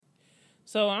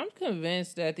So I'm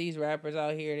convinced that these rappers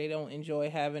out here, they don't enjoy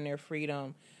having their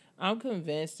freedom. I'm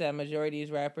convinced that majority of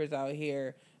these rappers out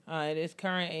here at this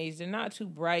current age, they're not too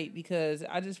bright because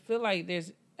I just feel like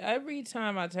there's every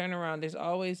time I turn around, there's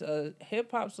always a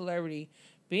hip hop celebrity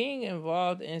being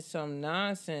involved in some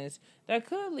nonsense that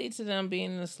could lead to them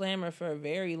being a slammer for a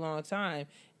very long time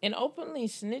and openly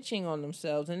snitching on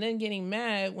themselves and then getting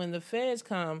mad when the feds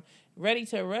come ready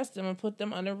to arrest them and put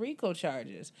them under RICO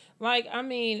charges. Like, I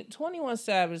mean, 21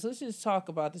 Savage, let's just talk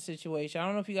about the situation. I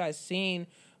don't know if you guys seen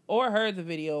or heard the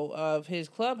video of his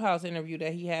Clubhouse interview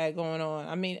that he had going on.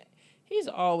 I mean, he's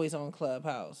always on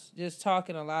Clubhouse, just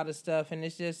talking a lot of stuff, and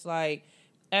it's just like,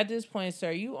 at this point,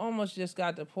 sir, you almost just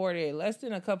got deported. Less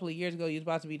than a couple of years ago, you was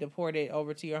about to be deported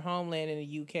over to your homeland in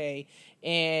the UK.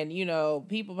 And, you know,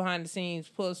 people behind the scenes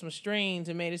pulled some strings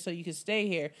and made it so you could stay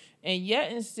here. And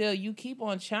yet and still, you keep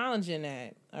on challenging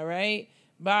that, all right?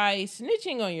 By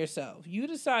snitching on yourself. You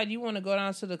decide you want to go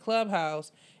down to the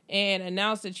Clubhouse and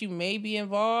announce that you may be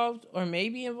involved or may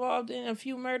be involved in a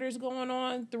few murders going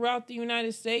on throughout the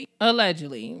United States.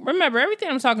 Allegedly. Remember, everything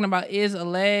I'm talking about is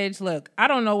alleged. Look, I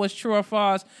don't know what's true or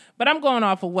false, but I'm going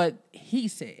off of what he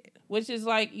said, which is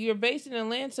like you're based in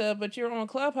Atlanta, but you're on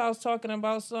Clubhouse talking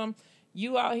about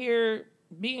you out here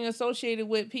being associated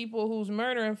with people who's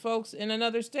murdering folks in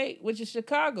another state, which is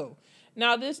Chicago.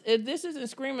 Now, if this isn't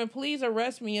screaming, please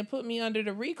arrest me and put me under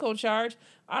the RICO charge,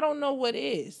 I don't know what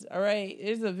is, all right?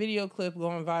 There's a video clip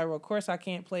going viral. Of course, I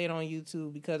can't play it on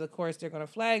YouTube because, of course, they're going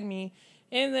to flag me,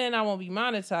 and then I won't be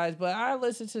monetized. But I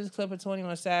listened to this clip of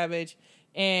 21 Savage,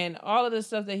 and all of the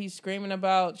stuff that he's screaming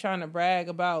about, trying to brag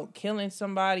about killing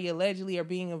somebody allegedly or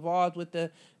being involved with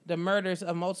the murders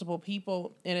of multiple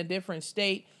people in a different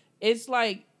state. It's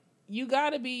like, you got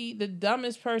to be the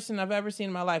dumbest person I've ever seen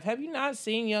in my life. Have you not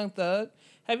seen Young Thug?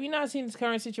 Have you not seen this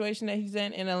current situation that he's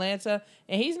in Atlanta?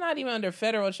 And he's not even under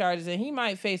federal charges, and he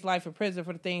might face life in prison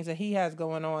for the things that he has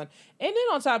going on. And then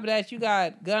on top of that, you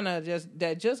got Gunna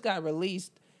that just got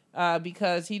released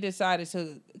because he decided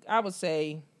to, I would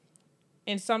say,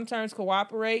 in some terms,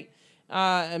 cooperate,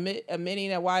 admitting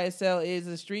that YSL is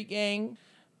a street gang.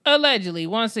 Allegedly.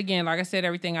 Once again, like I said,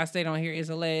 everything I said on here is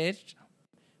alleged.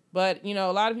 But, you know,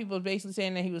 a lot of people are basically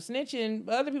saying that he was snitching,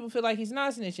 but other people feel like he's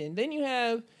not snitching. Then you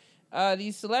have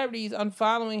these celebrities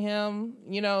unfollowing him.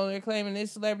 You know, they're claiming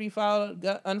this celebrity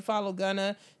unfollowed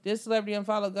Gunna. This celebrity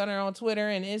unfollowed Gunna on Twitter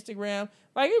and Instagram.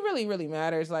 Like, it really, really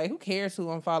matters. Like, who cares who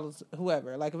unfollows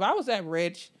whoever? Like, if I was that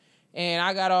rich and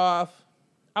I got off,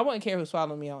 I wouldn't care who's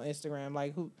following me on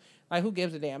Instagram. Who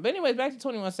gives a damn? But anyways, back to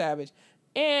 21 Savage.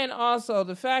 And also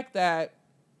the fact that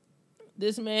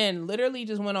this man literally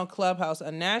just went on Clubhouse,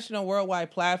 a national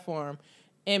worldwide platform,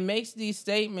 and makes these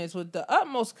statements with the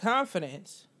utmost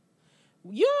confidence.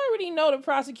 You already know the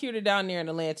prosecutor down there in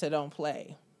Atlanta don't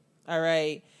play. All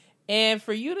right? And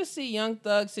for you to see Young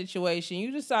Thug's situation,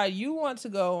 you decide you want to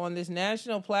go on this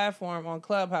national platform on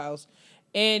Clubhouse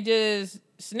and just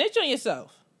snitch on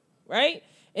yourself. Right?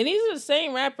 And these are the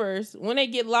same rappers, when they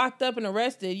get locked up and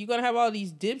arrested, you're going to have all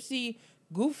these dipsy,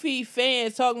 goofy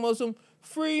fans talking about some,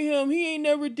 free him, he ain't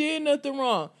never did nothing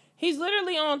wrong. He's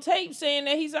literally on tape saying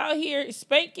that he's out here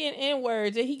spanking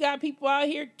N-words and he got people out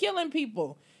here killing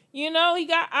people. You know, he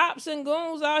got ops and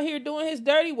goons out here doing his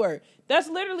dirty work. That's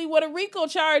literally what a RICO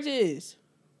charge is.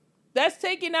 That's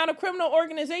taking out a criminal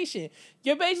organization.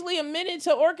 You're basically admitting to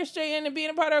orchestrating and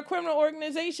being a part of a criminal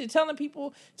organization, telling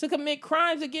people to commit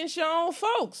crimes against your own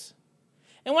folks.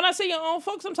 And when I say your own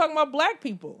folks, I'm talking about black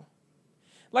people.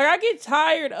 Like, I get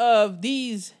tired of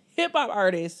these hip-hop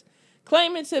artists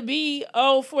claiming to be,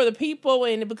 for the people,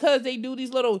 and because they do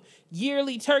these little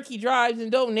yearly turkey drives and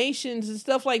donations and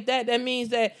stuff like that, that means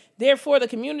that they're for the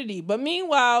community. But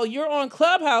meanwhile, you're on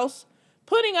Clubhouse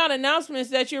putting out announcements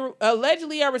that you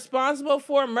allegedly are responsible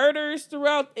for murders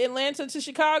throughout Atlanta to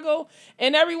Chicago,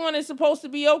 and everyone is supposed to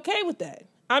be okay with that.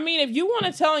 I mean, if you want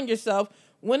to tell yourself,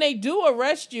 when they do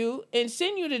arrest you and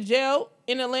send you to jail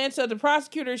in Atlanta, the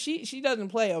prosecutor, she doesn't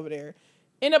play over there,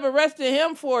 end up arresting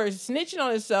him for snitching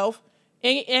on himself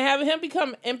and having him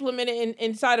become implemented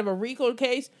inside of a RICO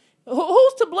case.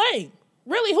 Who's to blame?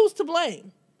 Really, who's to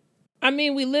blame? I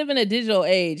mean, we live in a digital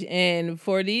age, and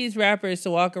for these rappers to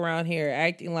walk around here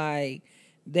acting like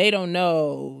they don't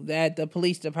know that the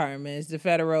police department, the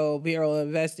Federal Bureau of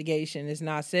Investigation, is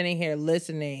not sitting here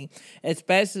listening,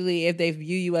 especially if they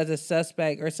view you as a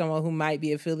suspect or someone who might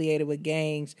be affiliated with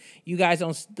gangs. You guys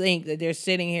don't think that they're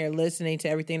sitting here listening to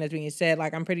everything that's being said.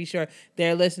 Like, I'm pretty sure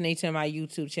they're listening to my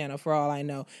YouTube channel for all I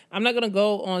know. I'm not going to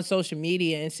go on social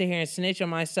media and sit here and snitch on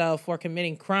myself for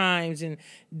committing crimes and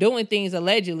doing things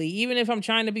allegedly, even if I'm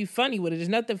trying to be funny with it. There's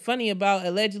nothing funny about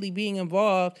allegedly being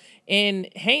involved in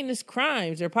heinous crimes.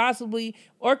 crimes. They're possibly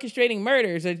orchestrating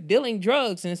murders or dealing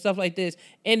drugs and stuff like this.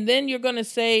 And then you're going to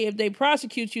say, if they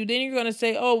prosecute you, then you're going to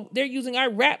say, oh, they're using our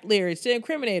rap lyrics to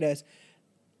incriminate us.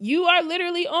 You are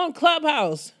literally on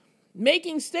Clubhouse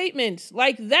making statements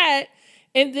like that.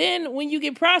 And then when you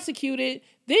get prosecuted,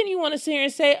 then you want to sit here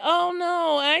and say, oh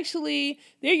no, actually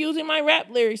they're using my rap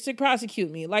lyrics to prosecute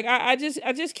me. Like I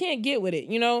just can't get with it,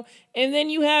 you know? And then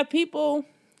you have people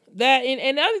that,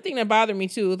 and the other thing that bothered me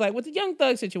too is like with the Young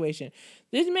Thug situation,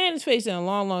 this man is facing a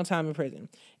long, long time in prison.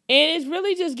 And it's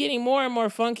really just getting more and more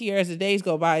funkier as the days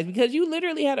go by, because you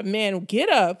literally had a man get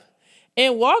up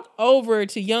and walk over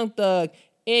to Young Thug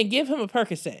and give him a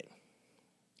Percocet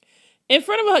in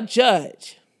front of a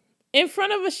judge, in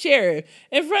front of a sheriff,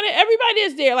 in front of everybody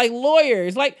that's there, like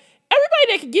lawyers, like everybody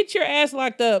that could get your ass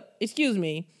locked up. Excuse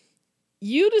me.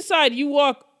 You decide you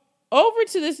walk over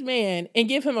to this man and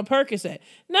give him a Percocet.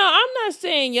 Now, I'm not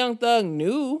saying Young Thug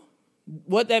knew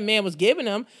what that man was giving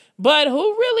him, but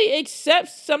who really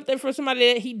accepts something from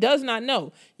somebody that he does not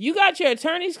know? You got your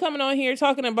attorneys coming on here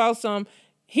talking about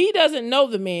he doesn't know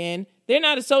the man. They're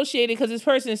not associated because this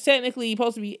person is technically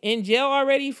supposed to be in jail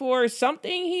already for something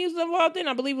he's involved in.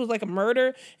 I believe it was like a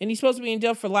murder, and he's supposed to be in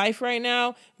jail for life right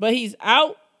now, but he's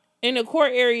out in the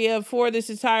court area for this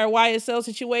entire YSL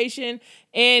situation,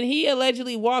 and he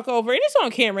allegedly walk over, and it's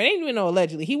on camera, it ain't even no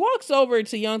allegedly. He walks over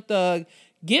to Young Thug,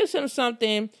 gives him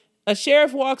something, a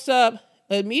sheriff walks up,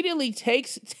 immediately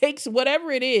takes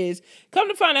whatever it is, come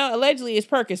to find out allegedly it's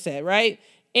Percocet, right?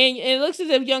 And it looks as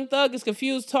if Young Thug is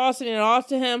confused, tossing it off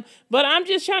to him. But I'm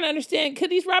just trying to understand, could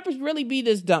these rappers really be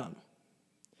this dumb?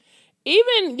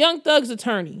 Even Young Thug's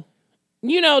attorney,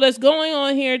 that's going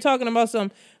on here talking about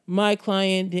my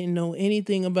client didn't know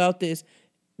anything about this.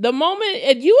 The moment,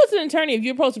 if you as an attorney, if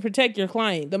you're supposed to protect your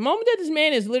client, the moment that this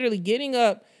man is literally getting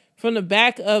up from the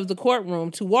back of the courtroom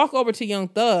to walk over to Young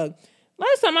Thug,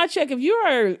 last time I checked, if you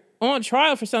are on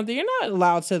trial for something, you're not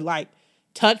allowed to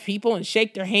touch people and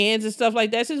shake their hands and stuff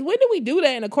like that. Since when do we do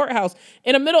that in a courthouse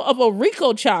in the middle of a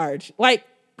RICO charge,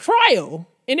 trial?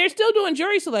 And they're still doing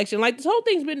jury selection. This whole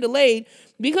thing's been delayed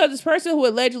because this person who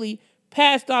allegedly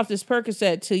passed off this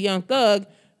Percocet to Young Thug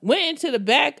went into the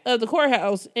back of the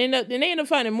courthouse and they ended up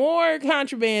finding more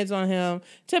contrabands on him,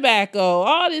 tobacco,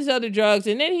 all these other drugs.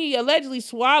 And then he allegedly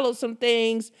swallowed some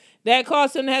things that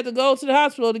caused him to have to go to the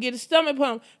hospital to get his stomach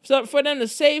pumped for them to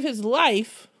save his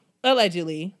life,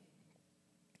 allegedly.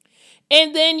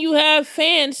 And then you have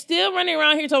fans still running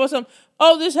around here talking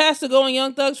about this has to go in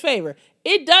Young Thug's favor.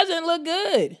 It doesn't look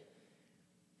good.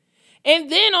 And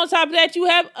then on top of that, you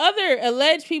have other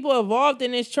alleged people involved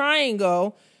in this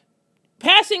triangle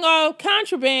passing off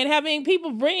contraband, having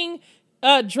people bring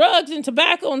drugs and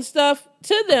tobacco and stuff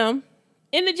to them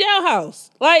in the jailhouse.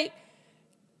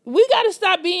 We got to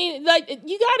stop being,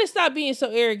 you got to stop being so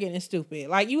arrogant and stupid.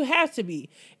 You have to be.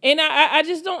 And I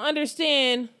just don't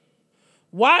understand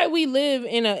why we live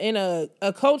in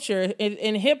a culture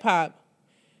in hip hop,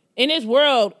 in this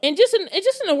world, and just in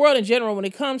the world in general, when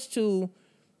it comes to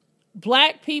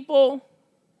black people,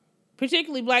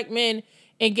 particularly black men,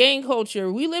 and gang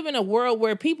culture. We live in a world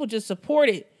where people just support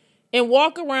it and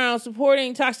walk around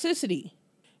supporting toxicity,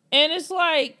 and it's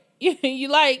I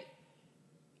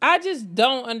just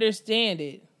don't understand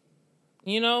it.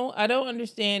 I don't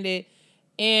understand it.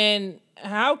 And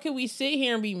how can we sit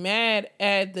here and be mad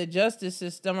at the justice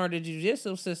system or the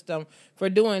judicial system for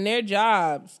doing their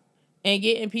jobs and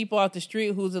getting people off the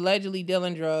street who's allegedly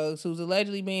dealing drugs, who's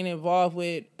allegedly being involved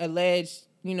with alleged,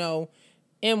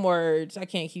 M-words. I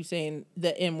can't keep saying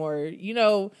the M-word,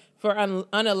 for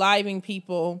unaliving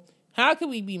people. How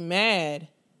can we be mad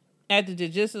at the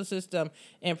judicial system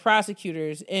and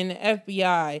prosecutors and the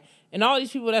FBI and all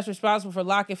these people that's responsible for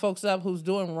locking folks up who's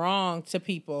doing wrong to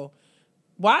people?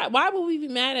 Why would we be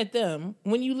mad at them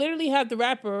when you literally have the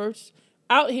rappers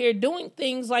out here doing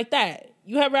things like that?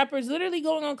 You have rappers literally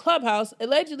going on Clubhouse,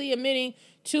 allegedly admitting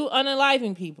to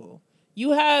unaliving people.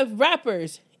 You have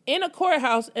rappers in a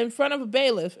courthouse in front of a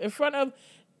bailiff, in front of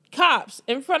cops,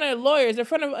 in front of lawyers, in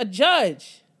front of a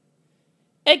judge,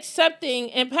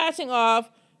 accepting and passing off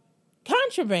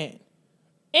contraband.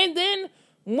 And then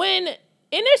and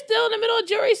they're still in the middle of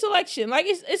jury selection.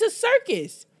 It's a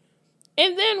circus.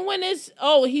 And then when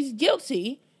he's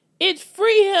guilty, it's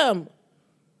free him.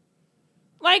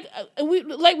 We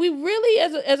really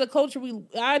as a culture,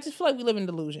 I just feel like we live in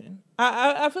delusion.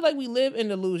 I feel like we live in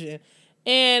delusion.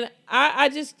 And I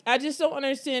just don't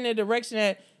understand the direction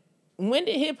that, when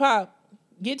did hip hop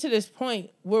get to this point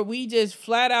where we just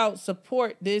flat out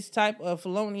support this type of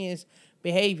felonious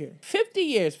behavior? 50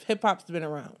 years hip hop's been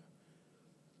around.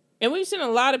 And we've seen a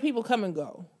lot of people come and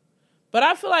go. But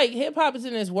I feel like hip hop is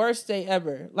in its worst state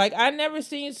ever. I never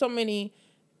seen so many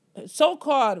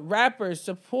so-called rappers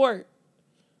support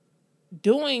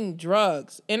doing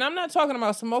drugs, and I'm not talking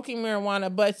about smoking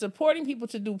marijuana, but supporting people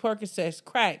to do Percocets,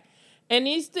 crack, and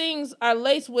these things are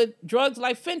laced with drugs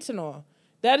like fentanyl.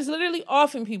 That is literally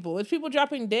offing people. It's people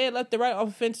dropping dead left and right off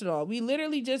of fentanyl. We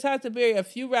literally just had to bury a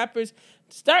few rappers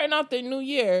starting off their new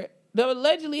year that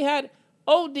allegedly had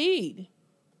OD'd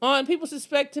on people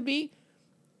suspect to be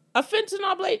a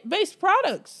fentanyl-based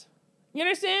products. You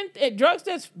understand? Drugs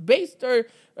that's based or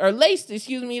laced,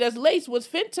 that's laced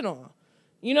with fentanyl.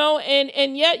 You know,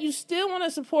 and yet you still want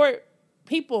to support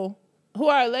people who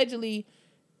are allegedly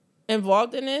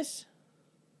involved in this.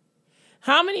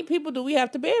 How many people do we have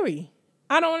to bury?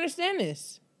 I don't understand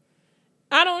this.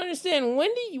 I don't understand. When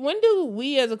do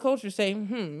we as a culture say,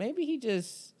 maybe he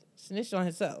just snitched on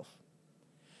himself?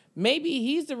 Maybe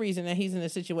he's the reason that he's in the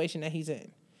situation that he's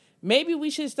in. Maybe we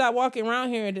should stop walking around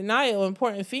here in denial and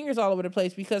pointing fingers all over the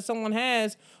place because someone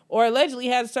has or allegedly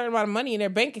has a certain amount of money in their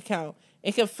bank account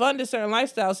and can fund a certain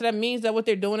lifestyle. So that means that what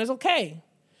they're doing is okay.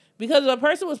 Because if a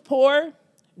person was poor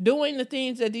doing the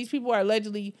things that these people are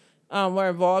allegedly were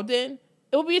involved in,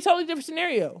 it would be a totally different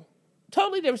scenario.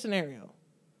 Totally different scenario.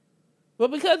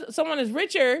 But because someone is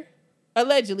richer,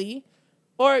 allegedly,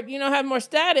 or, have more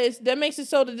status, that makes it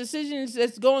so the decisions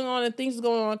that's going on and things that's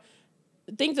going on,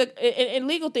 things that, and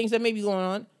legal things that may be going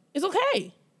on, is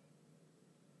okay.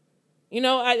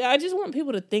 I just want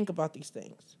people to think about these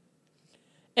things.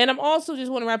 And I'm also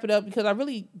just want to wrap it up because I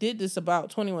really did this about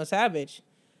 21 Savage.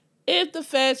 If the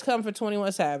feds come for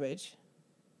 21 Savage,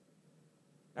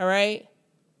 all right,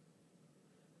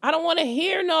 I don't want to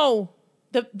hear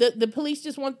the police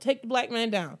just want to take the black man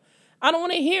down. I don't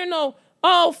want to hear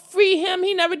free him,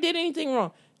 he never did anything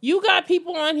wrong. You got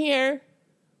people on here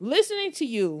listening to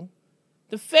you,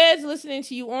 the feds listening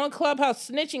to you on Clubhouse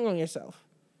snitching on yourself.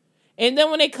 And then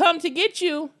when they come to get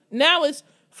you, now it's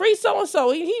free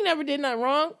so-and-so. He never did nothing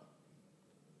wrong.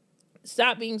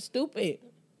 Stop being stupid.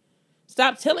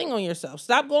 Stop telling on yourself.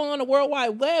 Stop going on the World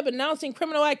Wide Web announcing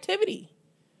criminal activity.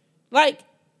 Like,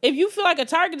 if you feel like a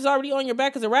target is already on your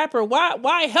back as a rapper,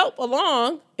 why help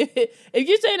along? If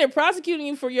you're saying they're prosecuting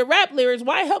you for your rap lyrics,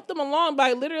 why help them along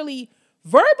by literally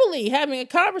verbally having a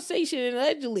conversation and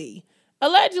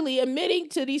allegedly admitting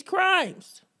to these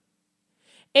crimes?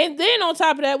 And then on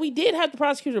top of that, we did have the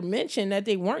prosecutor mention that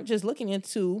they weren't just looking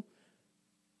into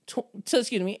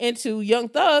Young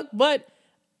Thug, but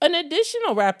an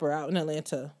additional rapper out in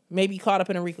Atlanta may be caught up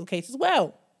in a RICO case as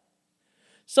well.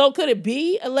 So could it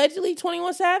be allegedly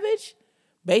 21 Savage?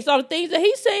 Based on the things that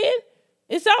he's saying,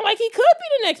 it sounds like he could be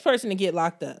the next person to get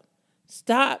locked up.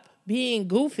 Stop being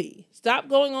goofy. Stop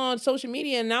going on social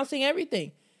media and announcing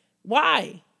everything.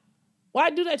 Why? Why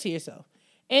do that to yourself?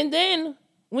 And then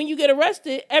when you get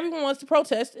arrested, everyone wants to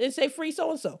protest and say free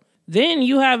so-and-so. Then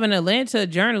you have an Atlanta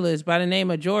journalist by the name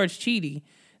of George Cheedy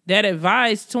that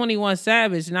advised 21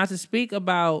 Savage not to speak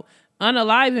about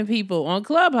unaliving people on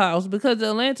Clubhouse because the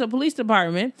Atlanta Police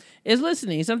Department is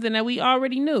listening, something that we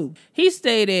already knew. He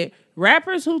stated,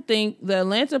 rappers who think the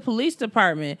Atlanta Police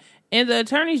Department and the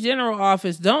Attorney General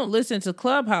office don't listen to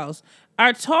Clubhouse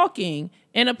are talking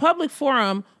in a public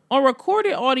forum on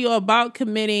recorded audio about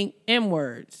committing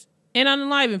M-words and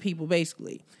unaliving people,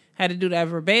 basically. Had to do that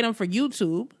verbatim for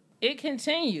YouTube. It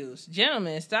continues.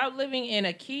 Gentlemen, stop living in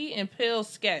a Key and Peele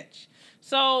sketch.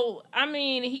 So,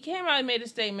 he came out and made a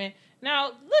statement.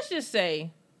 Now, let's just say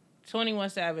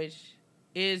 21 Savage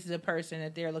is the person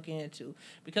that they're looking into.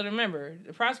 Because remember,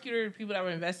 the prosecutor, the people that were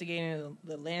investigating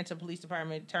the Atlanta Police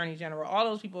Department, Attorney General, all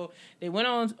those people, they went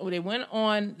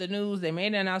on the news, they made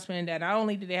an announcement that not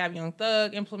only did they have Young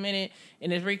Thug implemented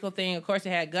in this RICO thing, of course they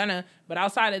had Gunna, but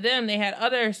outside of them, they had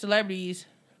other celebrities,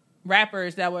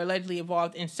 rappers that were allegedly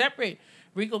involved in separate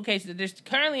RICO cases that they're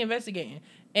currently investigating.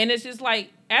 And it's just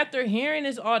like, after hearing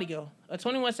this audio of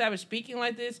 21 Savage speaking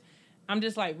like this, I'm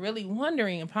just like really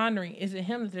wondering and pondering, is it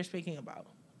him that they're speaking about,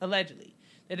 allegedly,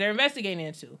 that they're investigating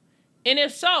into? And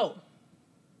if so,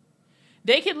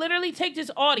 they could literally take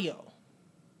this audio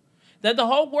that the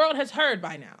whole world has heard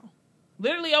by now,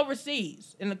 literally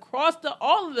overseas and across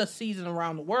all of the seas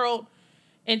around the world,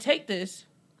 and take this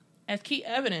as key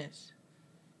evidence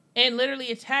and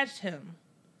literally attach him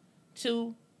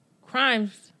to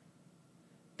crimes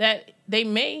that they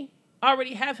may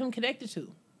already have him connected to.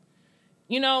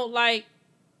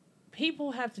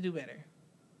 People have to do better.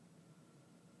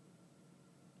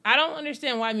 I don't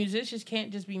understand why musicians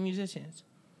can't just be musicians.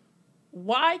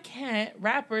 Why can't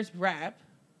rappers rap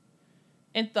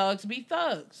and thugs be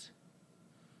thugs?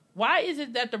 Why is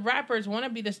it that the rappers want to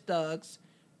be the thugs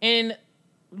and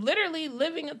literally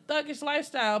living a thuggish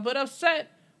lifestyle, but upset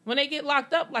when they get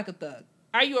locked up like a thug?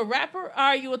 Are you a rapper or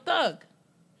are you a thug?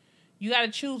 You got to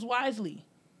choose wisely.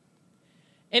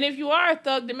 And if you are a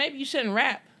thug, then maybe you shouldn't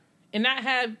rap and not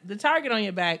have the target on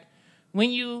your back when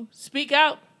you speak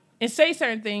out and say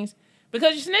certain things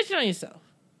because you're snitching on yourself.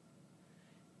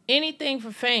 Anything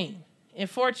for fame and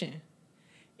fortune,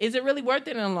 is it really worth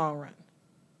it in the long run?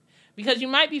 Because you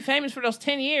might be famous for those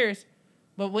 10 years,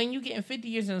 but when you getting 50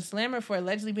 years in a slammer for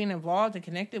allegedly being involved and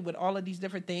connected with all of these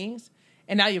different things,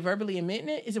 and now you're verbally admitting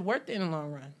it, is it worth it in the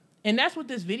long run? And that's what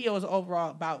this video is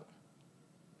overall about.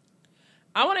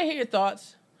 I want to hear your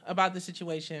thoughts about the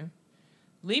situation.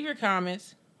 Leave your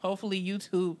comments. Hopefully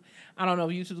YouTube, I don't know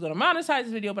if YouTube's going to monetize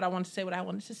this video, but I wanted to say what I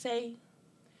wanted to say.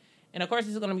 And of course,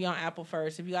 this is going to be on Apple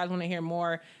first. If you guys want to hear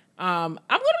more, I'm going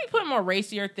to be putting more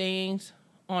racier things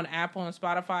on Apple and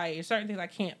Spotify. There's certain things I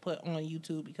can't put on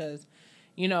YouTube because,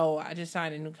 you know, I just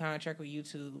signed a new contract with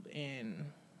YouTube and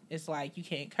it's like you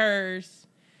can't curse.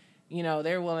 You know,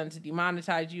 they're willing to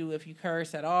demonetize you if you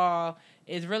curse at all.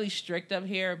 It's really strict up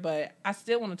here, but I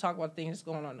still want to talk about things that's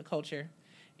going on in the culture.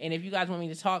 And if you guys want me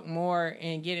to talk more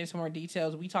and get into more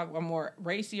details, we talk about more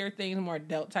racier things, more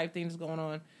adult type things going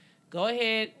on, go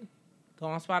ahead, go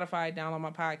on Spotify, download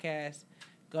my podcast,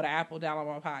 go to Apple,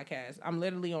 download my podcast. I'm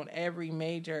literally on every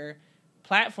major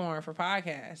platform for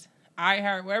podcasts.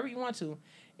 iHeart, wherever you want to,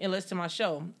 and listen to my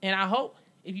show. And I hope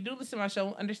if you do listen to my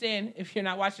show, understand if you're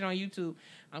not watching on YouTube,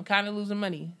 I'm kind of losing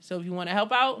money. So if you want to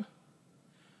help out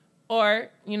or,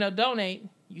 you know, donate,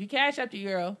 you can Cash App the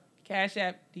girl, Cash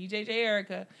App DJJ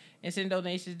Erica, and send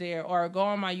donations there. Or go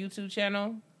on my YouTube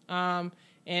channel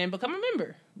and become a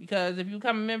member. Because if you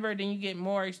become a member, then you get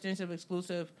more extensive,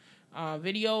 exclusive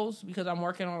videos because I'm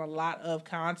working on a lot of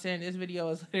content. This video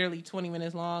is literally 20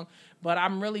 minutes long, but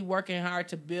I'm really working hard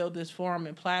to build this forum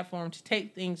and platform to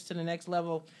take things to the next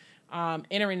level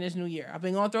entering this new year. I've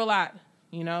been going through a lot,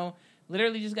 you know,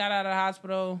 literally just got out of the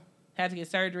hospital, had to get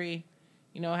surgery,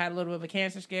 you know, had a little bit of a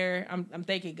cancer scare. I'm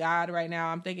thanking God right now.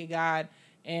 I'm thanking God,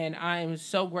 and I'm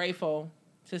so grateful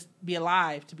to be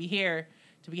alive, to be here,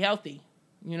 to be healthy,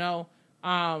 you know.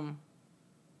 I'm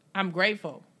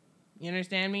grateful. You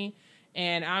understand me?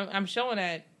 And I'm showing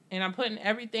that, and I'm putting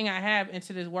everything I have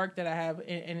into this work that I have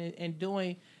and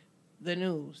doing the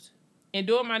news. And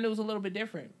doing my news a little bit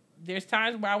different. There's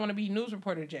times where I want to be news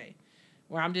reporter Jay,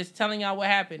 where I'm just telling y'all what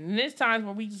happened. And there's times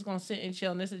where we just going to sit and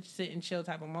chill, and this is a sit and chill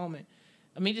type of moment.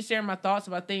 I mean, just sharing my thoughts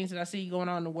about things that I see going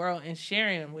on in the world and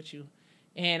sharing them with you.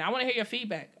 And I want to hear your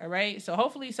feedback, all right? So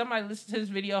hopefully somebody listens to this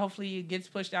video. Hopefully it gets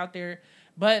pushed out there.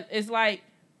 But it's like,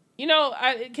 you know,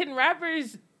 can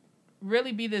rappers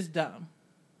really be this dumb?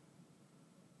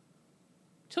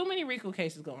 Too many RICO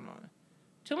cases going on.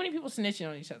 Too many people snitching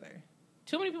on each other.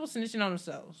 Too many people snitching on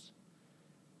themselves.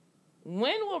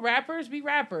 When will rappers be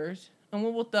rappers and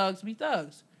when will thugs be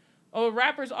thugs? Or will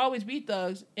rappers always be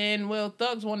thugs and will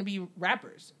thugs want to be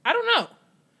rappers? I don't know.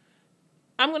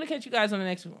 I'm going to catch you guys on the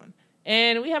next one.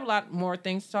 And we have a lot more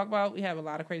things to talk about. We have a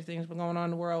lot of crazy things going on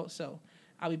in the world. So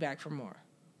I'll be back for more.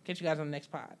 Catch you guys on the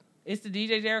next pod. It's the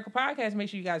DJ Jericho Podcast. Make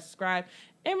sure you guys subscribe.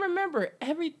 And remember,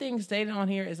 everything stated on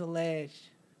here is alleged.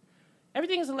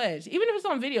 Everything is alleged. Even if it's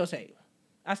on videotape,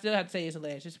 I still have to say it's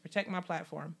alleged just to protect my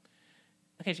platform.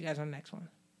 I'll catch you guys on the next one.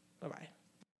 Bye-bye.